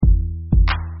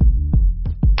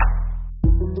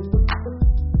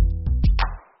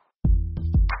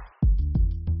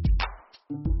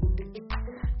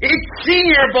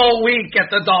Senior Bowl week at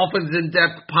the Dolphins In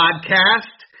Depth podcast.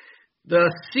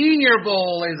 The Senior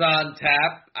Bowl is on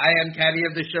tap. I am caddy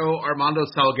of the show, Armando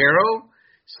Salguero.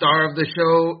 Star of the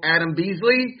show, Adam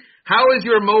Beasley. How is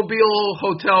your Mobile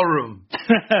hotel room?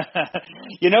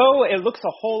 It looks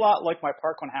a whole lot like my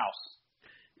Parkland house.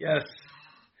 Yes.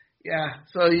 Yeah.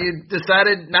 So you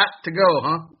decided not to go,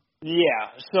 huh? Yeah.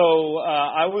 So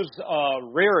I was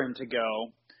raring to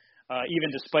go,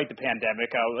 even despite the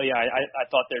pandemic. I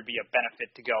thought there'd be a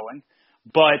benefit to going.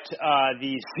 But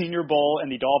the Senior Bowl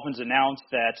and the Dolphins announced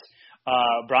that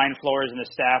Brian Flores and his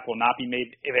staff will not be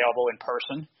made available in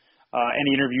person.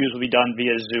 Any interviews will be done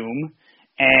via Zoom.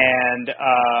 And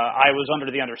I was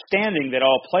under the understanding that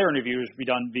all player interviews will be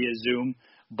done via Zoom,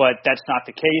 but that's not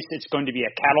the case. It's going to be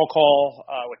a cattle call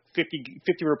with 50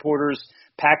 reporters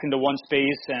packed into one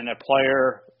space and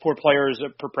 4 players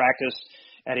per practice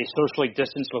at a socially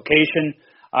distanced location.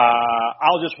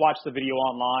 I'll just watch the video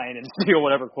online and steal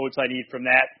whatever quotes I need from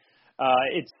that.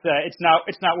 It's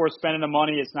not worth spending the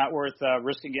money. It's not worth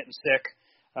risking getting sick.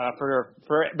 For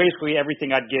basically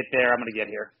everything I'd get there, I'm going to get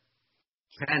here.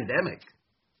 Pandemic?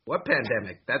 What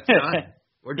pandemic? That's done.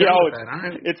 We're done with that,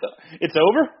 aren't we? It's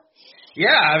over?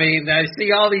 Yeah, I mean, I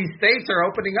see all these states are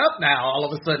opening up now all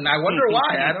of a sudden. I wonder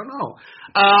why. I don't know.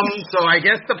 So I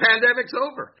guess the pandemic's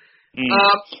over.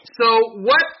 So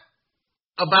what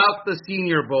about the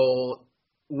Senior Bowl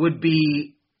would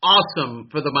be awesome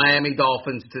for the Miami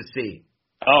Dolphins to see?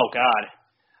 Oh, God.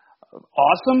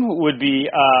 Awesome would be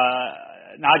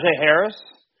Najee Harris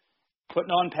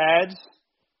putting on pads,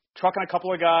 trucking a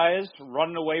couple of guys,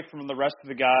 running away from the rest of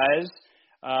the guys.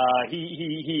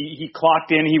 He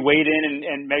clocked in, he weighed in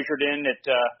and measured in at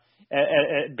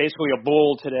basically a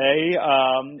bull today,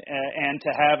 and to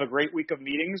have a great week of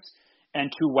meetings and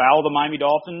to wow the Miami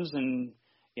Dolphins and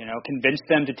convince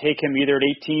them to take him either at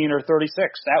 18 or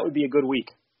 36. That would be a good week.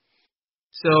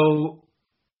 So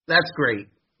that's great.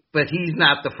 But he's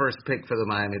not the first pick for the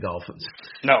Miami Dolphins.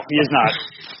 No, he is not.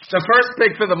 The first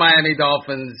pick for the Miami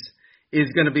Dolphins is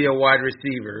going to be a wide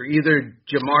receiver, either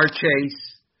Jamar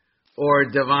Chase or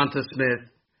Devonta Smith.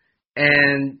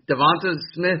 And Devonta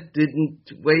Smith didn't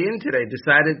weigh in today,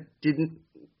 decided didn't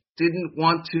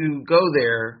want to go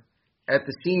there at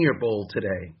the Senior Bowl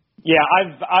today. Yeah,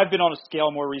 I've been on a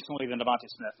scale more recently than Devonta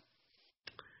Smith.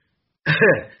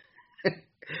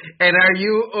 And are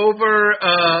you over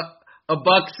 $160,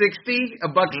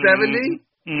 $170?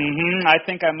 Mm-hmm. I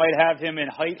think I might have him in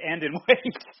height and in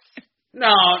weight. No.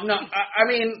 I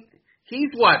mean, he's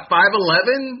what,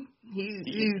 5'11"?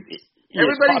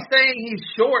 Everybody's saying he's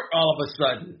short all of a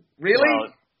sudden. Really?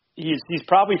 Well, he's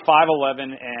probably 5'11",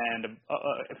 and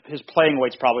his playing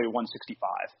weight's probably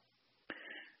 165.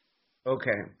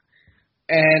 Okay.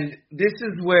 And this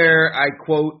is where I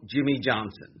quote Jimmy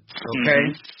Johnson, okay?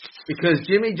 Mm-hmm. Because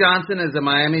Jimmy Johnson, as a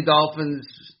Miami Dolphins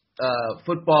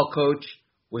football coach,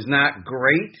 was not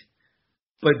great,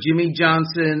 but Jimmy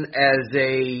Johnson as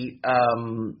a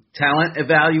talent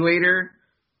evaluator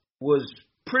was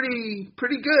pretty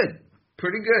good.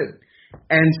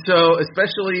 And so,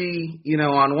 especially,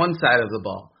 on one side of the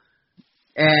ball.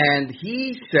 And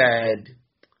he said,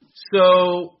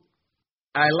 so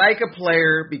I like a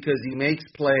player because he makes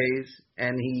plays,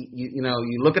 and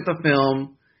you look at the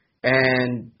film,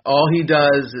 and all he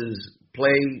does is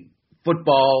play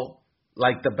football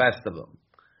like the best of them.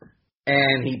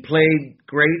 And he played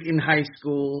great in high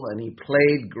school, and he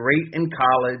played great in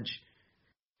college.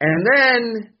 And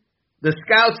then the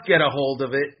scouts get a hold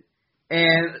of it,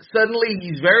 and suddenly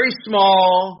he's very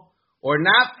small, or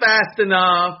not fast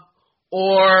enough,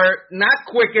 or not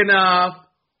quick enough,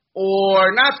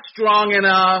 or not strong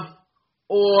enough,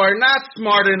 or not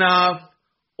smart enough,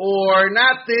 or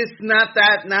not this, not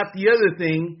that, not the other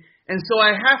thing. And so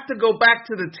I have to go back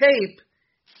to the tape,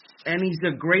 and he's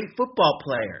a great football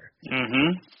player.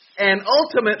 Mm-hmm. And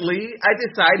ultimately, I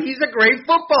decide he's a great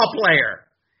football player.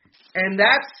 And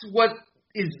that's what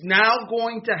is now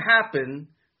going to happen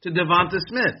to Devonta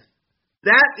Smith.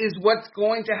 That is what's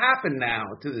going to happen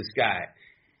now to this guy.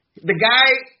 The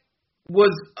guy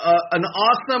was an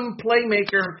awesome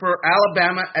playmaker for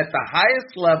Alabama at the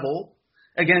highest level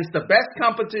against the best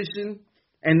competition,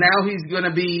 and now he's going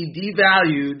to be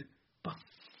devalued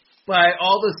by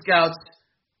all the scouts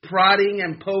prodding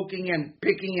and poking and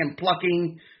picking and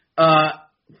plucking,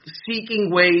 seeking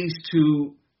ways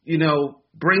to,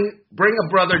 bring a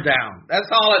brother down. That's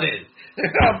all it is.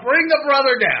 Bring a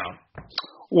brother down.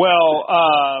 Well,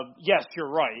 yes, you're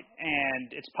right.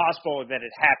 And it's possible that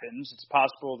it happens. It's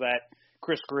possible that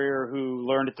Chris Greer, who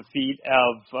learned at the feet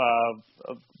of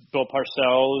Bill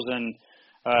Parcells, and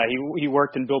he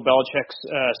worked in Bill Belichick's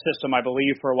system, I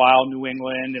believe, for a while, New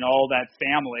England and all that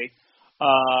family,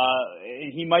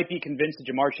 he might be convinced that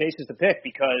Jamar Chase is the pick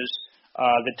because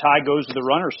the tie goes to the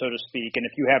runner, so to speak. And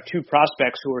if you have two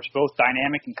prospects who are both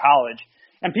dynamic in college,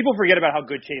 and people forget about how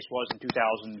good Chase was in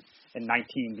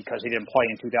 2019 because he didn't play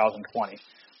in 2020.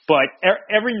 But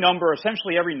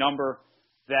essentially every number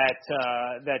that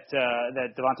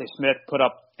Devontae Smith put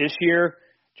up this year,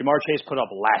 Jamar Chase put up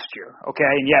last year. Okay,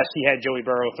 and yes, he had Joey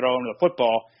Burrow throw him the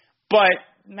football, but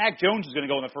Mac Jones is going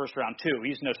to go in the first round too.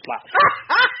 He's no slouch.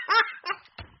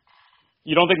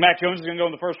 You don't think Mac Jones is going to go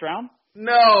in the first round?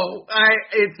 No,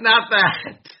 it's not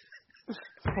that.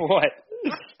 What?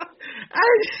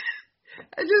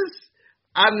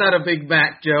 I'm not a big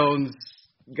Mac Jones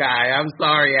guy. I'm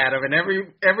sorry, Adam. And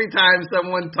every time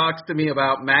someone talks to me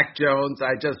about Mac Jones,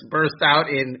 I just burst out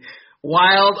in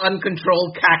wild,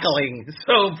 uncontrolled cackling.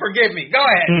 So forgive me. Go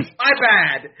ahead. My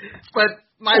bad. But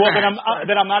my bad.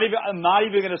 Then I'm not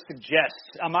even going to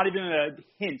suggest. I'm not even going to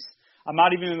hint. I'm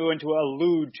not even going to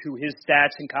allude to his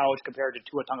stats in college compared to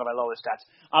Tua Tagovailoa's stats.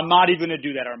 I'm not even going to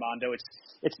do that, Armando.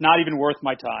 It's not even worth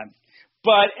my time.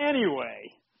 But anyway.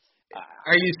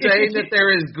 Are you saying that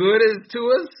they're as good as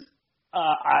Tua's?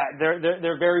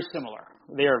 They're very similar.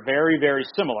 They are very, very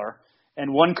similar.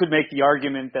 And one could make the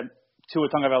argument that Tua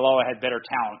Tagovailoa had better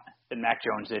talent than Mac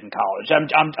Jones did in college.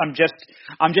 I'm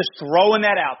just throwing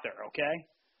that out there, okay?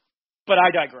 But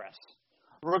I digress.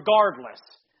 Regardless,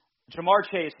 Jamar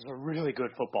Chase is a really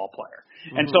good football player,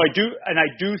 and so I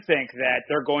do think that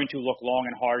they're going to look long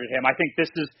and hard at him. I think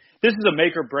this is a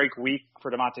make or break week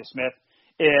for DeVonta Smith.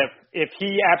 If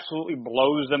he absolutely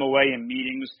blows them away in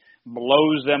meetings,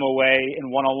 blows them away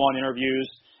in one-on-one interviews,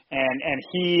 and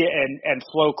he and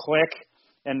Flo Click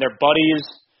and their buddies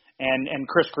and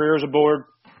Chris Greer's aboard,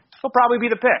 he'll probably be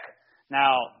the pick.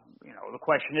 Now, the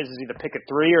question is he the pick at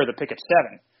 3 or the pick at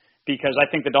 7? Because I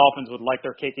think the Dolphins would like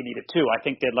their cake and eat it too. I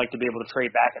think they'd like to be able to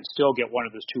trade back and still get one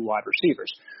of those 2 wide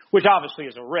receivers, which obviously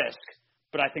is a risk,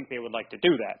 but I think they would like to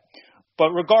do that.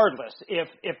 But regardless, if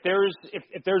there's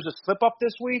a slip up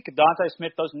this week, if Devonta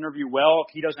Smith doesn't interview well,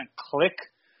 if he doesn't click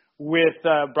with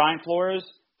Brian Flores,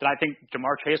 then I think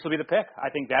Jamar Chase will be the pick.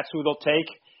 I think that's who they'll take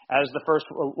as the first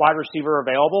wide receiver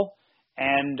available,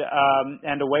 and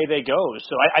away they go.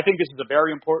 So I think this is a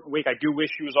very important week. I do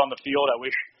wish he was on the field. I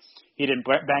wish he didn't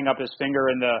bang up his finger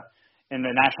in the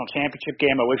national championship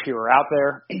game. I wish he were out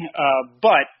there.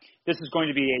 But this is going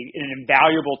to be an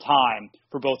invaluable time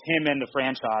for both him and the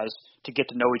franchise to get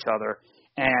to know each other.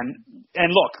 And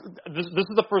look, this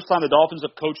is the first time the Dolphins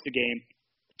have coached a game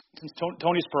since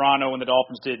Tony Sparano and the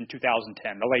Dolphins did in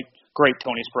 2010. The late, great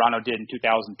Tony Sparano did in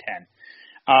 2010.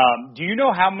 Do you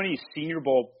know how many Senior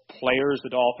Bowl players the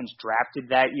Dolphins drafted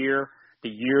that year, the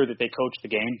year that they coached the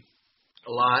game?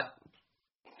 A lot.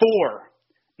 4.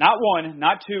 Not 1,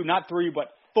 not 2, not 3, but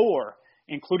 4,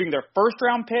 including their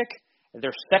first-round pick,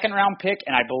 their second-round pick,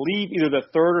 and I believe either their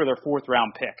third or their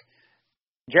fourth-round pick.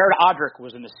 Jared Odrick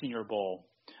was in the Senior Bowl.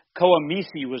 Koa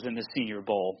Misi was in the Senior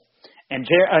Bowl. And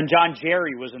John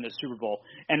Jerry was in the Super Bowl.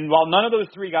 And while none of those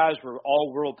 3 guys were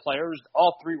all-world players,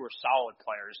 all 3 were solid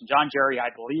players. And John Jerry, I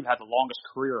believe, had the longest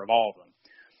career of all of them.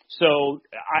 So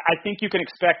I think you can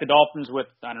expect the Dolphins with,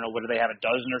 I don't know, what do they have, a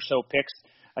dozen or so picks,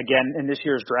 again, in this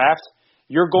year's draft.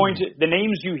 You're going to, the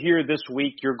names you hear this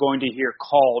week, you're going to hear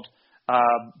called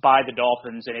by the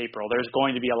Dolphins in April. There's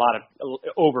going to be a lot of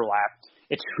overlap.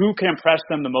 It's who can impress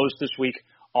them the most this week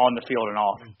on the field and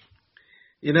off.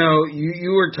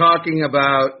 You were talking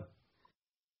about,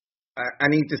 I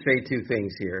need to say 2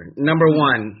 things here. Number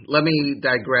 1, let me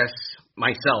digress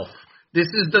myself. This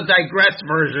is the digress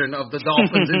version of the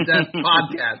Dolphins in Depth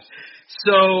podcast.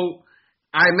 So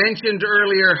I mentioned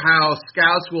earlier how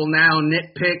scouts will now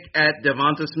nitpick at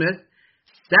Devonta Smith.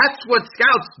 That's what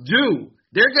scouts do.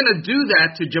 They're going to do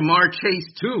that to Jamar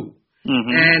Chase too. Mm-hmm.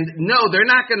 And no, they're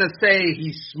not going to say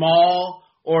he's small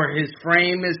or his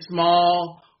frame is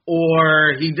small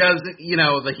or he doesn't, he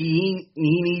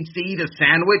needs to eat a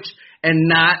sandwich and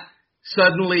not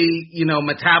suddenly,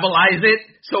 metabolize it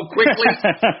so quickly.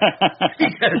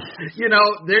 Because,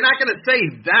 they're not going to say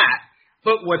that.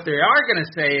 But what they are going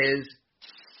to say is,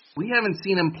 we haven't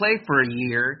seen him play for a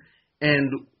year,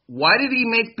 and why did he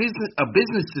make a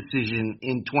business decision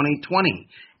in 2020?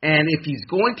 And if he's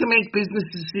going to make business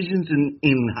decisions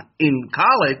in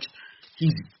college,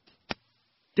 he's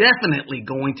definitely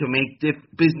going to make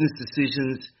business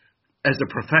decisions as a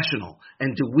professional.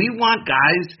 And do we want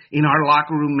guys in our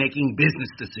locker room making business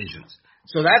decisions?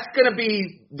 So that's going to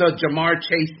be the Jamar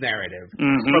Chase narrative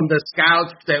from the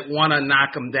scouts that want to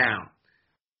knock him down.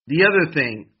 The other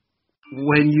thing,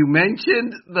 when you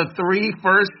mentioned the 3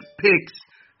 first picks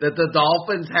that the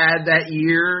Dolphins had that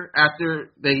year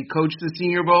after they coached the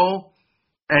Senior Bowl,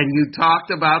 and you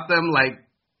talked about them like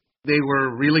they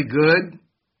were really good.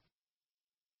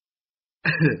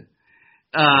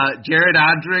 Jared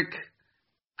Odrick,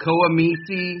 Koa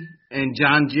Misi, and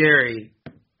John Jerry.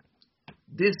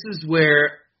 This is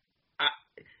where,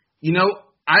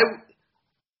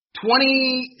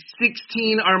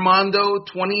 2016 Armando,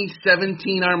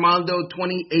 2017 Armando,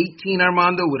 2018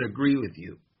 Armando would agree with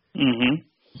you. Mm-hmm.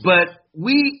 But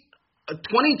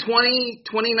 2020,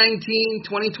 2019,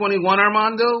 2021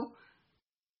 Armando,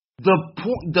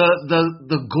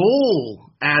 the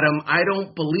goal, Adam, I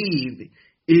don't believe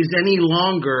is any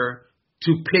longer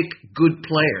to pick good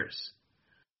players.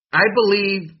 I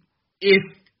believe if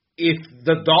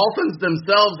the Dolphins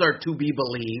themselves are to be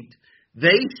believed,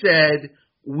 they said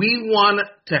we want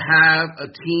to have a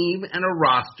team and a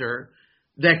roster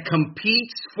that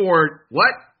competes for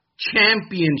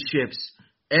championships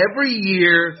every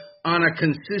year on a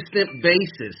consistent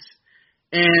basis.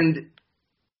 And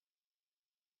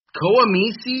Koa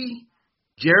Misi,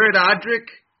 Jared Odrick,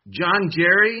 John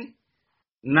Jerry,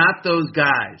 not those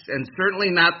guys, and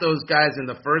certainly not those guys in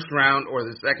the first round or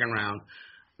the second round.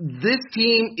 This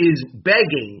team is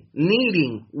begging,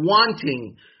 needing,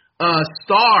 wanting,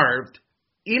 starved,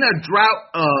 in a drought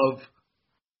of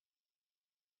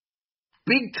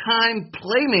big-time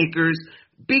playmakers,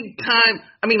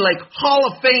 like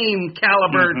Hall of Fame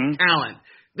caliber talent.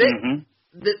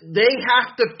 They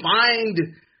have to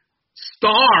find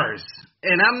stars.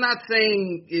 And I'm not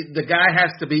saying the guy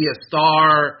has to be a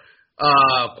star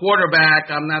quarterback.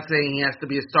 I'm not saying he has to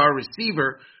be a star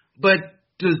receiver. But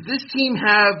does this team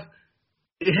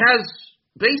it has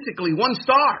basically one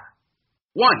star.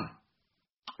 One.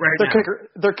 Right now.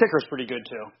 Their kicker's pretty good,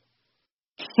 too.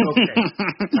 Okay.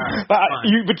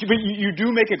 Right, but you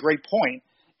do make a great point,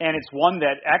 and it's one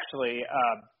that actually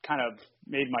kind of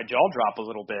made my jaw drop a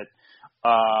little bit.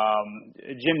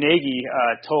 Jim Nagy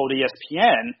told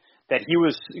ESPN that he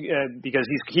was because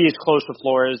he is close with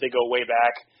Flores. They go way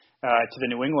back to the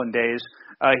New England days.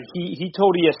 He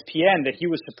told ESPN that he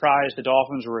was surprised the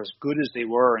Dolphins were as good as they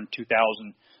were in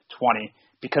 2020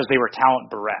 because they were talent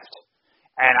bereft.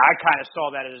 And I kind of saw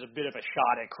that as a bit of a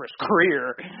shot at Chris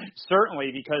Greer,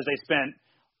 certainly because they spent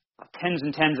tens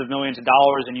and tens of millions of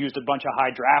dollars and used a bunch of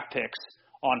high draft picks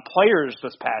on players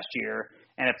this past year.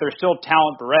 And if they're still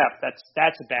talent bereft,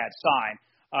 that's a bad sign.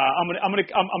 I'm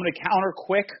gonna counter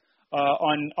quick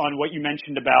on what you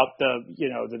mentioned about the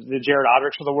Jared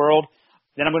Odricks of the world.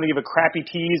 Then I'm going to give a crappy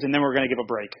tease, and then we're going to give a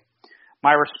break.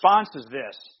 My response is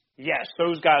this: yes,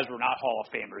 those guys were not Hall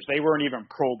of Famers. They weren't even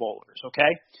Pro Bowlers,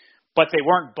 okay? But they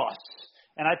weren't busts.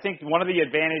 And I think one of the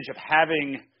advantage of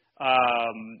having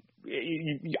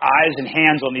eyes and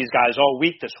hands on these guys all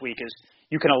week this week is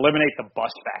you can eliminate the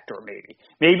bust factor.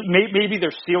 Maybe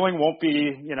their ceiling won't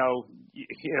be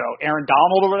Aaron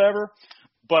Donald or whatever,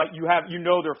 but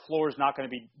their floor is not going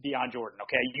to be Deion Jordan.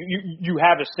 Okay, you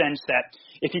have a sense that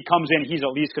if he comes in, he's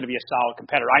at least going to be a solid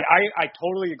competitor. I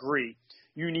totally agree.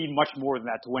 You need much more than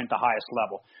that to win at the highest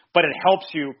level. But it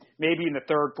helps you maybe in the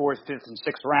third, fourth, fifth, and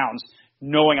sixth rounds,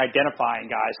 identifying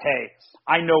guys, hey,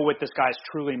 I know what this guy's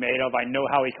truly made of. I know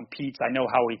how he competes. I know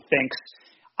how he thinks.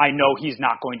 I know he's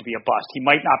not going to be a bust. He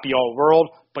might not be all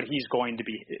world, but he's going to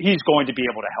be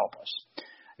able to help us.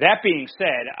 That being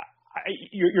said,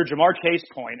 your Ja'Marr Chase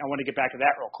point, I want to get back to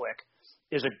that real quick,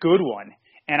 is a good one.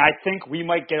 And I think we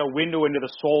might get a window into the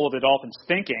soul of the Dolphins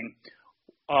thinking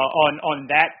on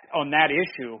that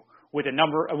issue with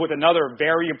another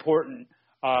very important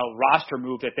roster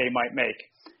move that they might make.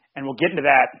 And we'll get into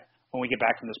that when we get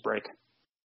back from this break.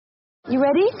 You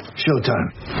ready?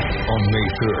 Showtime. On May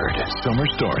 3rd, summer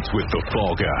starts with The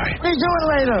Fall Guy. What are you doing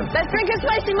later? Let's drink a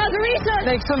spicy margarita.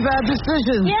 Make some bad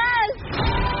decisions. Yes!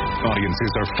 Audiences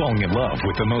are falling in love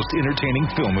with the most entertaining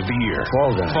film of the year.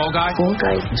 Fall Guy. Fall Guy? Fall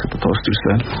Guy. That's what the poster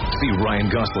said. See Ryan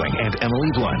Gosling and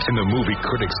Emily Blunt in the movie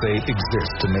critics say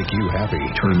exists to make you happy.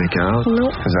 Trying to make it out?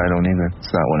 Nope. Because I don't either. It's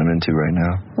not what I'm into right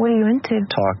now. What are you into?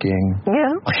 Talking.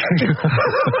 Yeah.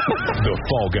 The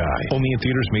Fall Guy. Only in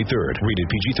theaters May 3rd. Rated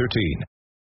PG-13.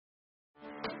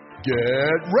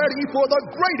 Get ready for the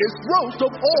greatest roast of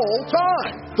all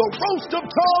time. The Roast of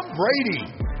Tom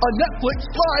Brady. A Netflix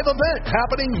live event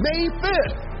happening May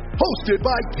 5th. Hosted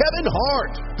by Kevin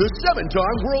Hart. The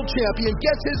 7-time world champion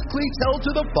gets his cleats held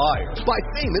to the fire by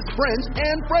famous friends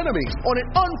and frenemies on an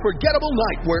unforgettable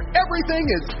night where everything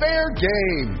is fair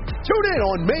game. Tune in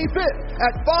on May 5th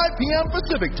at 5 p.m.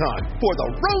 Pacific time for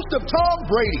the Roast of Tom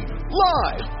Brady.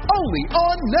 Live only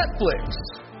on Netflix.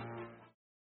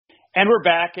 And we're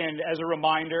back, and as a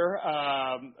reminder,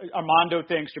 Armando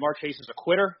thinks Ja'Marr Chase is a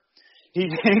quitter. He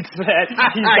thinks that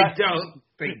I don't.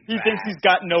 He thinks he's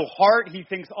got no heart. He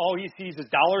thinks all he sees is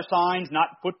dollar signs, not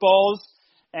footballs.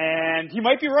 And he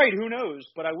might be right. Who knows?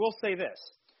 But I will say this.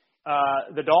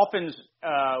 The Dolphins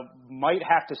might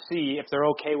have to see if they're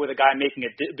okay with a guy making a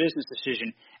business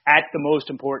decision at the most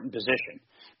important position.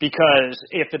 Because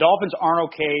if the Dolphins aren't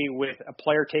okay with a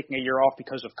player taking a year off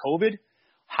because of COVID,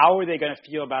 how are they going to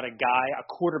feel about a guy, a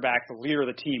quarterback, the leader of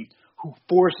the team, who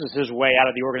forces his way out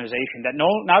of the organization that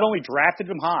not only drafted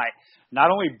him high,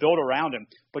 not only built around him,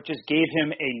 but just gave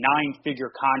him a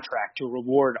 9-figure contract to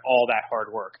reward all that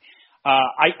hard work?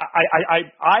 I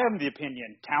am the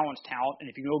opinion talent's talent, and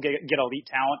if you go get elite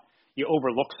talent, you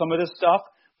overlook some of this stuff.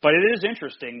 But it is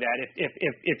interesting that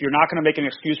if you're not going to make an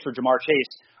excuse for Jamar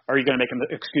Chase, are you going to make an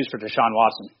excuse for Deshaun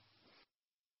Watson?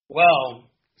 Well,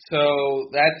 so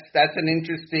that's an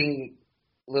interesting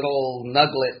little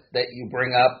nugget that you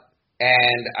bring up,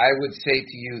 and I would say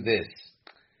to you this: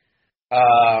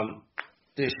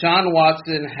 Deshaun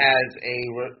Watson has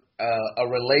a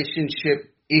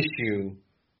relationship issue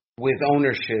with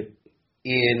ownership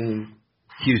in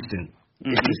Houston.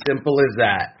 Mm-hmm. It's as simple as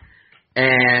that.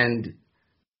 And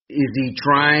is he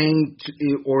trying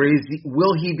to, or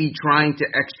will he be trying to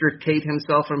extricate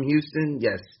himself from Houston?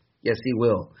 Yes. Yes, he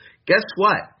will. Guess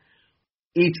what?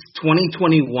 It's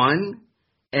 2021,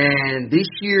 and this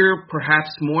year, perhaps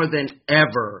more than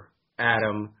ever,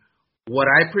 Adam, what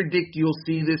I predict you'll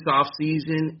see this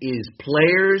offseason is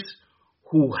players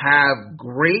who have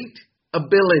great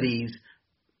abilities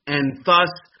and thus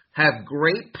have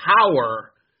great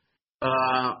power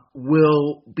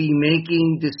will be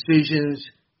making decisions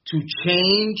to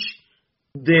change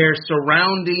their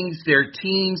surroundings, their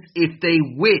teams, if they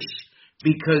wish,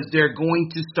 because they're going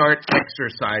to start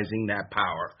exercising that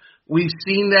power. We've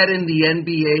seen that in the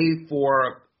NBA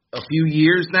for a few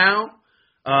years now,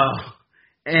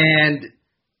 and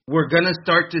we're going to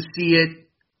start to see it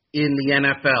in the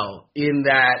NFL, in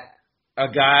that a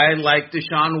guy like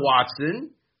Deshaun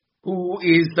Watson, who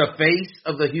is the face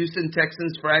of the Houston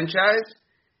Texans franchise,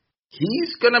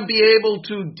 he's going to be able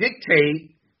to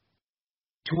dictate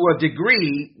to a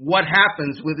degree what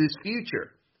happens with his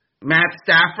future. Matt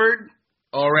Stafford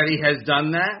already has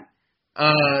done that.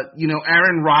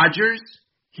 Aaron Rodgers,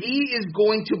 he is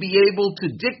going to be able to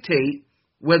dictate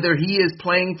whether he is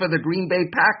playing for the Green Bay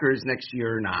Packers next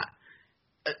year or not.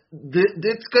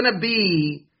 It's going to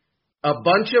be a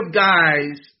bunch of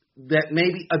guys, that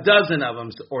maybe a dozen of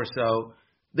them or so,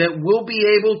 that will be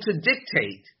able to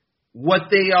dictate what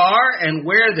they are and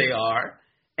where they are.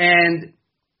 And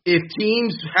if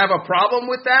teams have a problem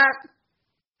with that,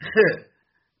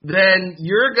 then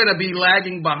you're going to be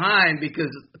lagging behind,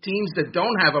 because teams that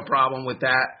don't have a problem with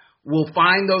that will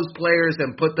find those players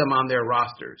and put them on their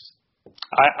rosters.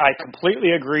 I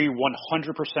completely agree, 100%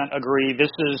 agree.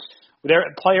 Their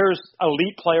players,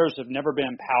 elite players, have never been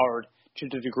empowered to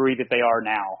the degree that they are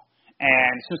now.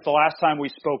 And since the last time we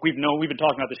spoke, we've been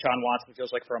talking about Deshaun Watson, it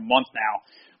feels like, for a month now,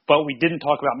 but we didn't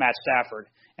talk about Matt Stafford,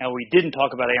 and we didn't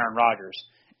talk about Aaron Rodgers.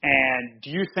 And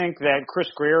do you think that Chris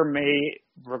Grier may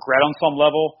regret on some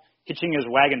level hitching his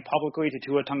wagon publicly to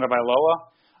Tua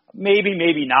Tagovailoa? Maybe,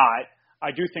 maybe not.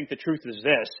 I do think the truth is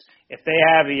this: if they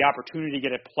have the opportunity to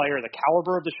get a player the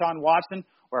caliber of Deshaun Watson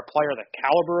or a player the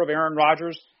caliber of Aaron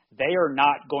Rodgers, they are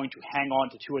not going to hang on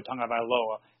to Tua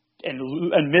Tagovailoa and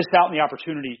miss out on the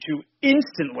opportunity to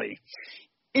instantly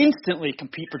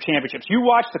compete for championships. You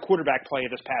watch the quarterback play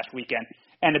this past weekend,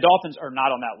 and the Dolphins are not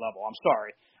on that level. I'm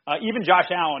sorry. Even Josh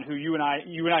Allen, who you and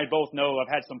I both know I've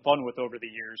had some fun with over the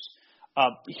years.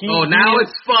 Now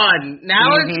it's fun.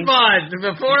 It's fun.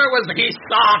 Before it was, he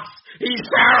sucks. He's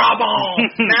terrible.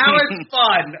 Now it's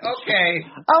fun. Okay.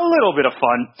 A little bit of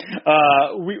fun.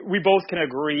 We both can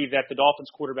agree that the Dolphins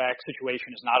quarterback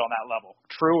situation is not on that level.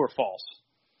 True or false?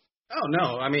 Oh,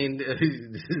 no. I mean,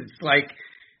 it's like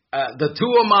the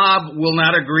Tua mob will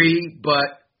not agree,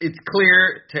 but it's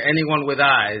clear to anyone with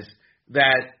eyes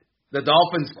that the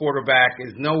Dolphins quarterback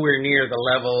is nowhere near the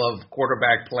level of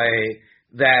quarterback play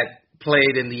that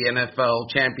played in the NFL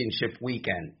championship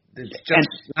weekend. It's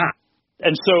just not.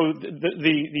 And so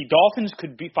the Dolphins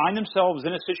could find themselves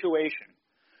in a situation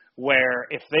where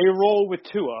if they roll with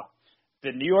Tua,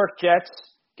 the New York Jets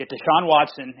get Deshaun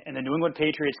Watson and the New England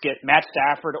Patriots get Matt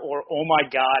Stafford or, oh my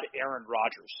God, Aaron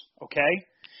Rodgers. Okay?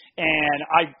 And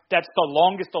that's the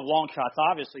longest of long shots,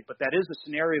 obviously, but that is a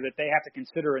scenario that they have to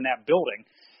consider in that building.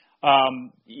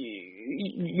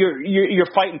 You're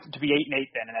fighting to be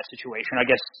 8-8 then in that situation. I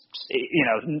guess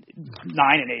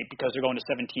 9-8 because they're going to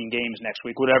 17 games next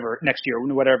year,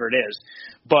 whatever it is.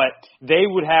 But they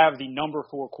would have the number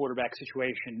 4 quarterback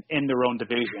situation in their own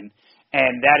division,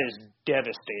 and that is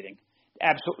devastating.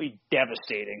 absolutely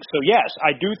devastating. So, yes,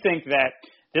 I do think that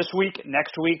this week,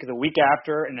 next week, the week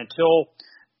after, and until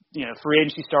free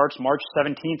agency starts March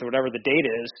 17th or whatever the date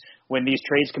is, when these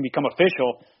trades can become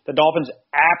official, the Dolphins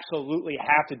absolutely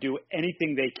have to do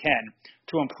anything they can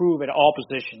to improve at all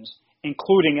positions,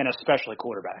 including and especially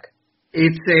quarterback.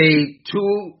 It's a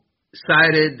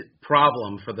two-sided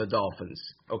problem for the Dolphins,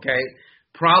 okay?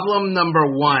 Problem number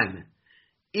one,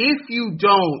 if you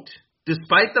don't,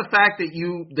 despite the fact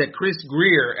that Chris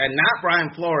Grier, and not Brian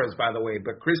Flores, by the way,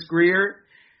 but Chris Grier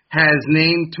has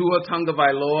named Tua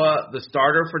Tagovailoa the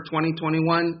starter for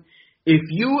 2021, if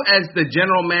you as the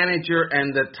general manager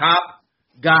and the top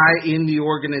guy in the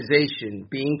organization,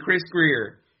 being Chris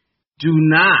Grier, do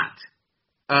not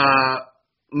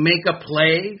make a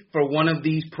play for one of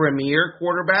these premier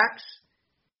quarterbacks,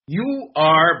 you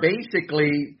are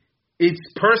basically, it's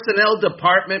personnel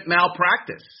department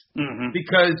malpractice. Mm-hmm.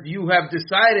 Because you have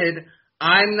decided,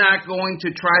 I'm not going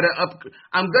to try to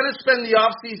I'm going to spend the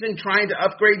offseason trying to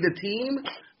upgrade the team,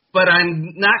 but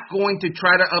I'm not going to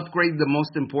try to upgrade the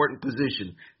most important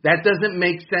position. That doesn't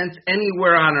make sense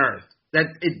anywhere on earth. That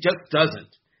it just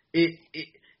doesn't. It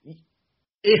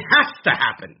has to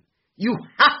happen. You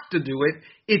have to do it.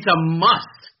 It's a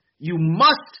must. You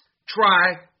must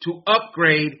try to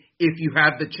upgrade if you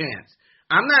have the chance.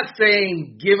 I'm not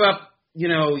saying give up,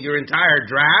 your entire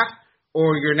draft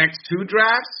or your next two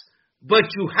drafts, but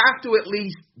you have to at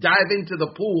least dive into the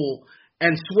pool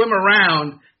and swim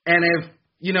around. And if,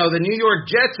 the New York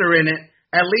Jets are in it,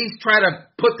 at least try to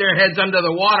put their heads under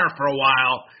the water for a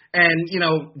while and,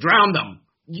 drown them.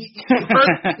 Be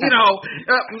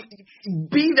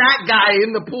that guy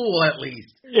in the pool at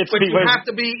least. But you have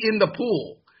to be in the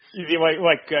pool.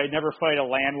 Like never fight a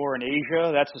land war in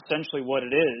Asia. That's essentially what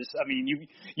it is. I mean, you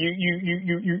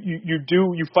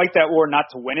fight that war not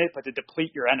to win it, but to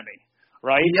deplete your enemy,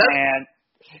 right? Yep.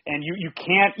 And you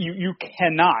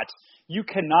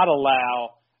cannot allow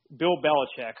Bill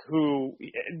Belichick, who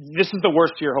this is the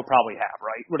worst year he'll probably have,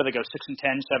 right? Where do they go? 6-10,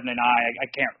 7-9?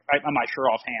 I'm not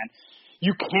sure offhand.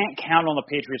 You can't count on the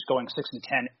Patriots going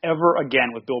 6-10 ever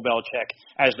again with Bill Belichick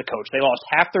as the coach. They lost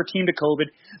half their team to COVID.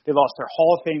 They lost their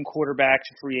Hall of Fame quarterback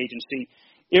to free agency.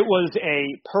 It was a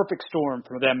perfect storm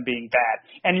for them being bad.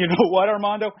 And you know what,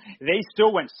 Armando? They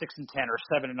still went 6-10 or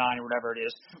 7-9 or whatever it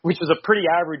is, which was a pretty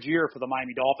average year for the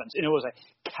Miami Dolphins. And it was a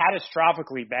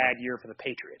catastrophically bad year for the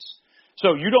Patriots.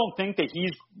 So you don't think that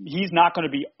he's not going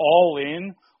to be all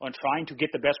in on trying to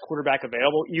get the best quarterback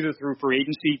available, either through free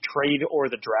agency, trade, or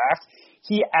the draft?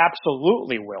 He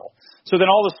absolutely will. So then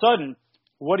all of a sudden,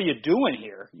 what are you doing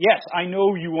here? Yes, I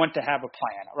know you want to have a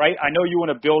plan, right? I know you want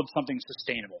to build something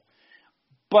sustainable.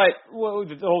 But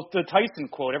the Tyson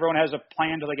quote, everyone has a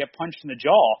plan till they get punched in the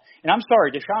jaw. And I'm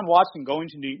sorry, Deshaun Watson going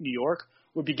to New York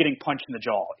would be getting punched in the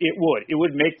jaw. It would. It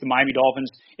would make the Miami Dolphins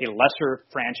a lesser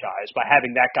franchise by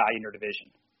having that guy in your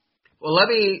division. Well, let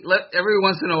every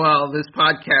once in a while, this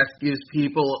podcast gives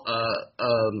people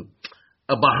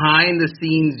a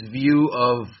behind-the-scenes view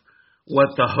of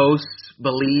what the hosts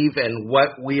believe and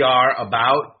what we are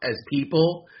about as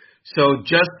people. So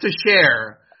just to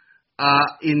share,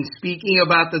 in speaking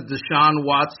about the Deshaun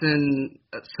Watson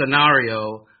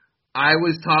scenario, I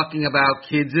was talking about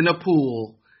kids in a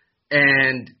pool,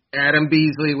 and Adam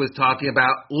Beasley was talking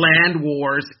about land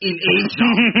wars in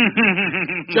Asia.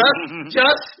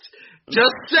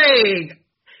 Just saying,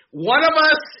 one of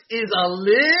us is a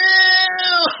little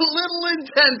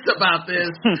intense about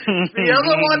this. The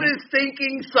other one is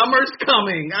thinking summer's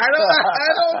coming. I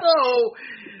don't know.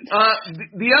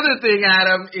 The other thing,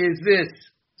 Adam, is this.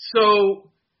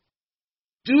 So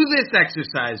do this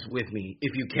exercise with me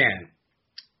if you can.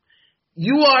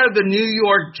 You are the New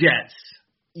York Jets.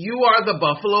 You are the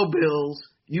Buffalo Bills.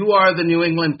 You are the New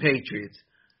England Patriots.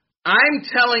 I'm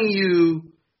telling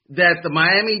you that the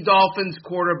Miami Dolphins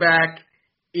quarterback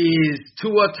is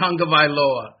Tua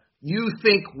Tagovailoa. You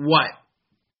think what?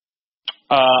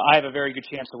 I have a very good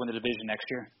chance to win the division next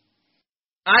year.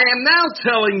 I am now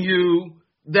telling you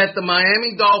that the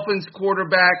Miami Dolphins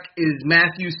quarterback is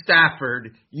Matthew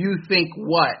Stafford. You think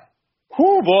what?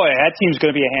 Oh, boy, that team's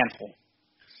going to be a handful.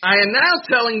 I am now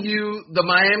telling you the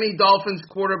Miami Dolphins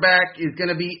quarterback is going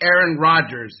to be Aaron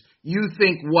Rodgers. You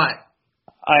think what?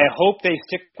 I hope they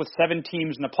stick with 7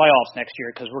 teams in the playoffs next year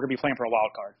because we're going to be playing for a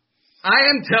wild card. I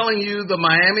am telling you the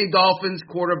Miami Dolphins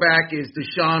quarterback is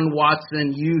Deshaun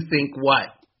Watson. You think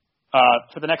what?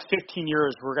 For the next 15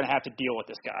 years, we're going to have to deal with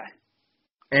this guy.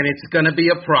 And it's going to be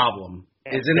a problem,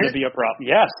 isn't it? It's going to be a problem.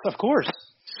 Yes, of course.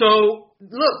 So,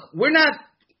 look, we're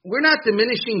not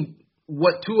diminishing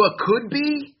what Tua could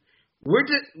be.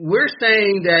 We're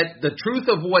saying that the truth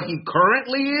of what he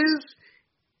currently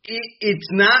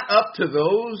it's not up to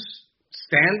those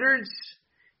standards,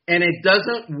 and it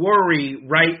doesn't worry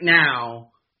right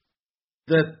now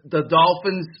the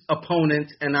Dolphins'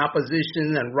 opponents and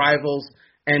opposition and rivals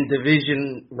and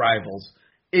division rivals.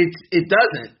 It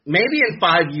doesn't. Maybe in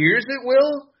 5 years it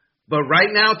will, but right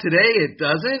now, today, it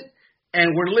doesn't,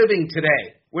 and we're living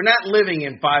today. We're not living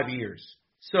in 5 years.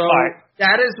 So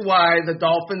that is why the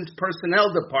Dolphins'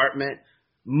 personnel department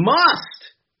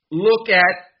must look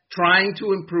at trying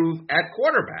to improve at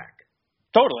quarterback.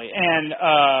 Totally. And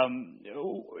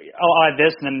I'll add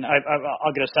this, and then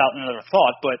I'll get us out in another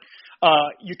thought, but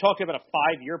you talked about a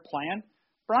 5-year plan.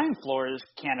 Brian Flores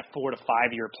can't afford a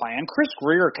 5-year plan. Chris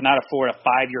Grier cannot afford a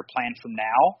 5-year plan from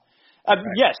now. Right.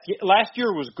 Yes, last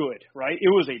year was good, right? It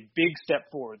was a big step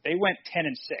forward. They went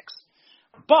 10-6,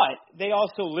 but they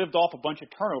also lived off a bunch of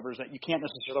turnovers that you can't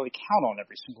necessarily count on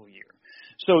every single year.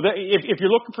 So if you're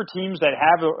looking for teams that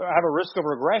have a risk of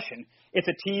regression, it's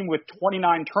a team with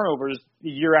 29 turnovers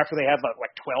the year after they had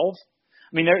like 12.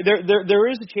 I mean, there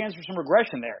is a chance for some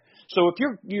regression there. So if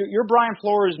you're Brian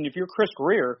Flores and if you're Chris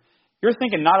Grier, you're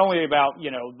thinking not only about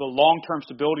the long-term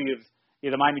stability of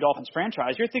the Miami Dolphins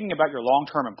franchise, you're thinking about your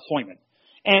long-term employment.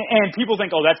 And people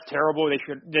think, oh, that's terrible. They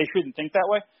shouldn't think that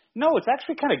way. No, it's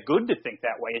actually kind of good to think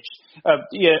that way. It's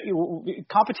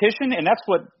competition, and that's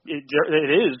what it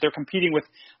is. They're competing with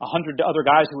 100 other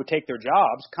guys who would take their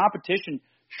jobs. Competition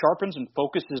sharpens and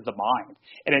focuses the mind,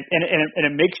 and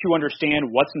it makes you understand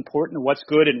what's important, what's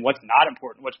good, and what's not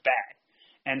important, what's bad.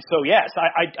 And so, yes,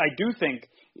 I do think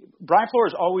Brian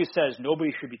Flores always says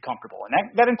nobody should be comfortable,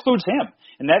 and that includes him,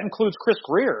 and that includes Chris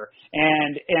Grier.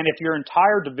 And if your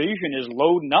entire division is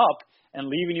loading up and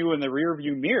leaving you in the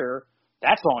rearview mirror,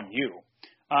 that's on you.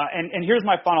 And here's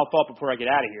my final thought before I get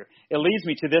out of here. It leads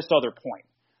me to this other point.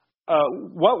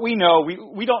 What we know,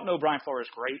 we don't know Brian Flores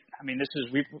great. I mean,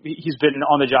 he's been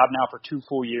on the job now for 2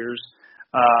 full years.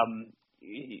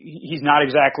 He's not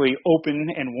exactly open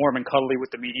and warm and cuddly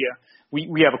with the media.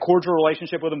 We have a cordial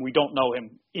relationship with him. We don't know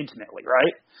him intimately,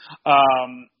 right?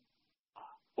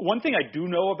 One thing I do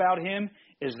know about him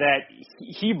is that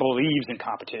he believes in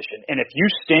competition. And if you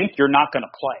stink, you're not going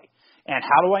to play. And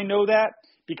how do I know that?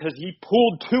 Because he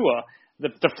pulled Tua,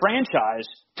 the franchise,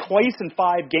 twice in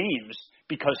 5 games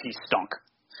because he stunk.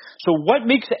 So what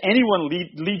makes anyone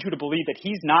lead you to believe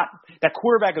that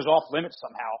quarterback is off limits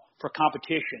somehow for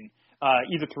competition,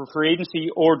 either through free agency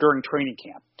or during training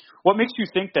camp? What makes you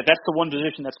think that that's the one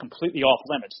position that's completely off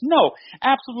limits? No,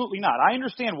 absolutely not. I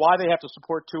understand why they have to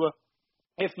support Tua.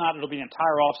 If not, it'll be an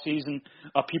entire offseason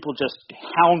of people just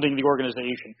hounding the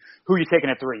organization. Who are you taking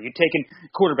at 3? You taking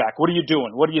quarterback. What are you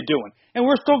doing? What are you doing? And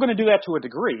we're still going to do that to a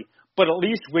degree, but at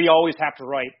least we always have to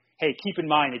write, hey, keep in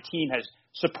mind the team has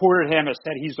supported him, has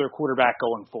said he's their quarterback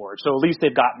going forward. So at least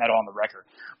they've gotten that on the record.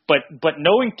 But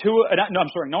knowing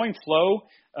knowing Flo,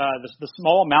 the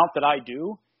small amount that I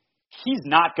do, he's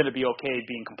not going to be okay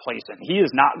being complacent. He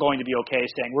is not going to be okay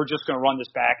saying, we're just going to run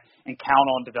this back and count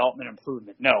on development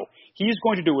improvement. No, he's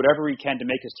going to do whatever he can to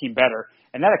make his team better,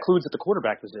 and that includes at the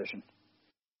quarterback position.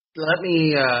 Let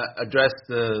me address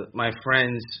my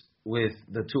friends with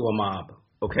the Tua mob,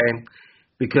 okay?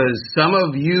 Because some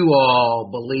of you all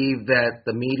believe that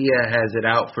the media has it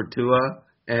out for Tua,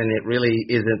 and it really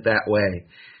isn't that way.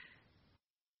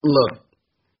 Look,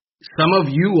 some of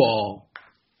you all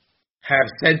have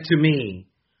said to me,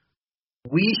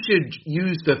 we should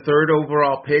use the 3rd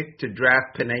overall pick to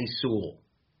draft Penei Sewell.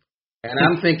 And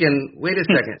I'm thinking, wait a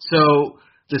second. So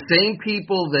the same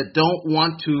people that don't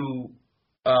want to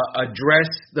address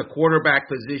the quarterback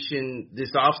position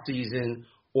this offseason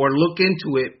or look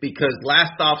into it because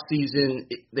last offseason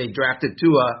they drafted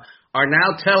Tua are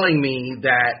now telling me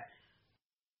that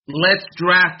let's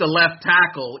draft a left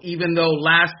tackle even though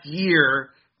last year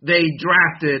they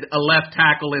drafted a left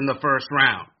tackle in the 1st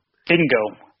round.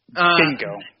 Bingo.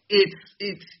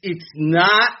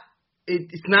 It's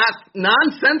not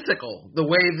nonsensical the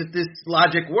way that this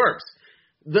logic works.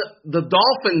 The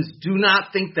Dolphins do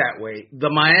not think that way.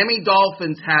 The Miami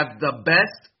Dolphins have the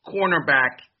best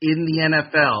cornerback in the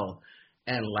NFL,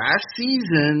 and last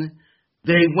season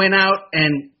they went out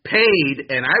and paid,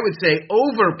 and I would say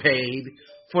overpaid,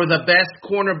 for the best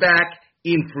cornerback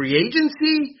in free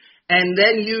agency, and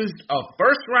then used a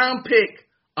 1st-round pick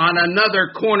on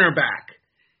another cornerback.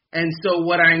 And so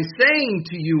what I'm saying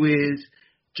to you is,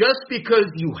 just because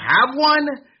you have one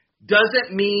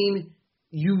doesn't mean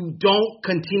you don't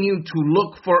continue to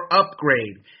look for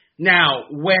upgrade. Now,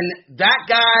 when that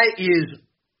guy is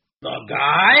the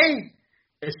guy,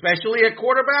 especially at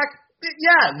quarterback,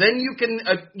 yeah, then you can,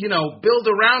 build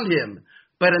around him.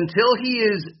 But until he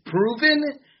is proven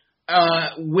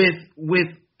with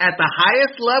at the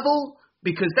highest level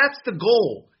because that's the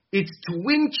goal. It's to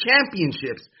win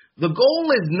championships. The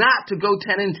goal is not to go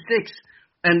 10-6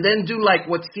 and then do like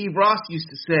what Steve Ross used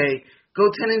to say, go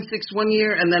 10-6 one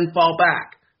year and then fall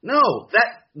back. No,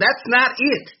 that's not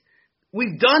it.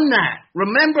 We've done that.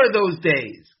 Remember those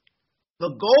days. The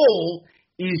goal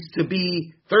is to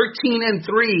be 13-3,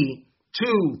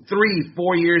 2, 3,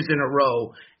 4 years in a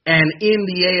row, and in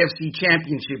the AFC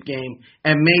Championship game,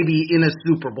 and maybe in a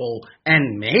Super Bowl,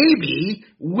 and maybe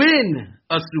win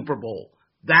a Super Bowl.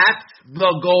 That's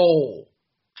the goal.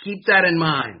 Keep that in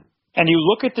mind. And you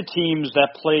look at the teams that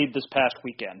played this past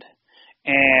weekend,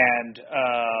 and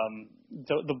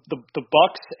the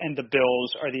Bucs and the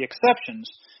Bills are the exceptions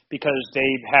because they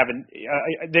haven't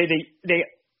they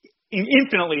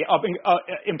infinitely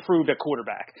improved at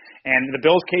quarterback. And in the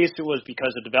Bills' case, it was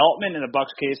because of development, and the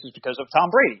Bucs' case is because of Tom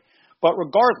Brady. But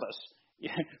regardless,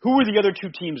 who were the other two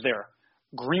teams there?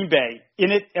 Green Bay,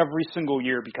 in it every single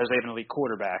year because they have an elite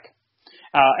quarterback.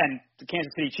 And the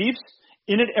Kansas City Chiefs,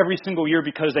 in it every single year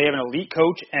because they have an elite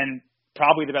coach and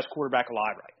probably the best quarterback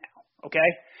alive right now. Okay?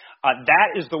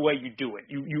 That is the way you do it.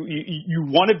 You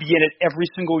want to be in it every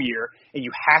single year, and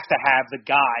you have to have the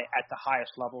guy at the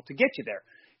highest level to get you there.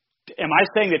 Am I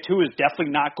saying that Tua is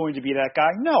definitely not going to be that guy?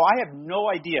 No, I have no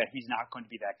idea he's not going to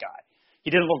be that guy.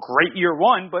 He didn't look great year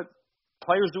one, but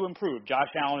players do improve. Josh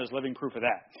Allen is living proof of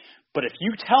that. But if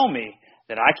you tell me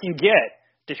that I can get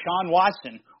Deshaun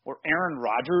Watson or Aaron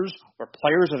Rodgers or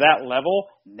players of that level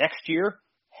next year,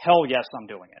 hell yes, I'm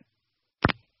doing it.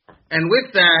 And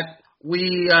with that,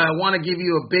 we want to give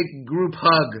you a big group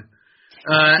hug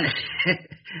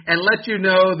and let you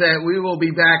know that we will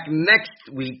be back next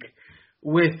week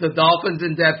with the Dolphins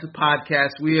in Depth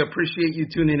podcast. We appreciate you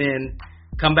tuning in.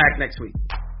 Come back next week.